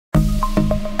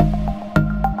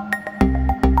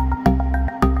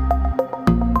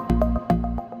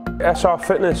SR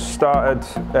Fitness started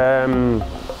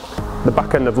the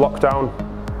back end of lockdown.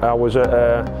 I was at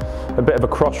a bit of a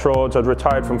crossroads. I'd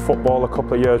retired from football a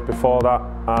couple of years before that,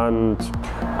 and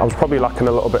I was probably lacking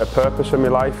a little bit of purpose in my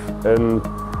life. And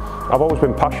I've always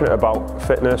been passionate about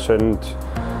fitness, and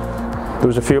there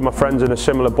was a few of my friends in a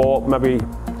similar boat, maybe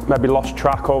lost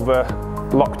track over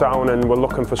lockdown and were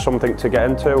looking for something to get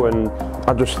into, and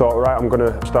I just thought, right, I'm going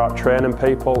to start training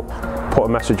people. Put a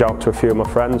message out to a few of my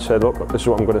friends, said, look, this is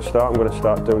what I'm going to start. I'm going to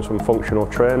start doing some functional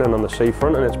training on the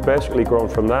seafront, and it's basically grown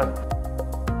from there.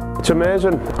 It's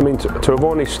amazing. I mean, to have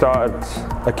only started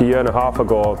like a year and a half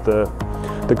ago,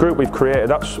 the group we've created,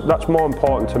 that's more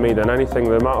important to me than anything.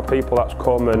 The amount of people that's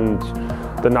come and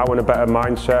they're now in a better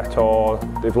mindset, or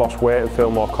they've lost weight and feel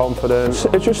more confident.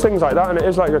 It's just things like that, and it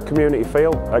is like a community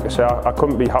feel. Like I say, I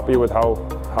couldn't be happier with how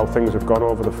things have gone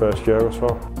over the first year or so.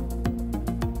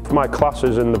 For my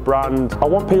classes and the brand, I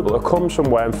want people to come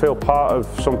somewhere and feel part of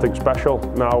something special.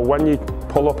 Now, when you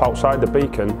pull up outside the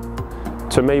beacon,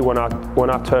 to me, when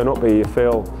I turn up here, you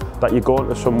feel that you're going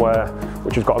to somewhere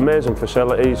which has got amazing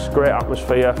facilities, great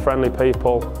atmosphere, friendly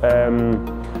people,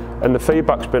 and the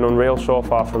feedback's been unreal so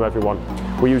far from everyone.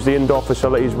 We use the indoor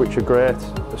facilities, which are great,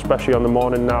 especially on the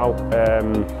morning now,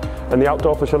 and the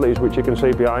outdoor facilities, which you can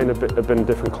see behind, have been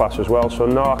different class as well. So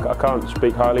no, I can't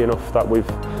speak highly enough that we've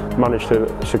managed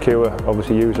to secure,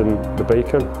 obviously, using the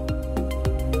beacon.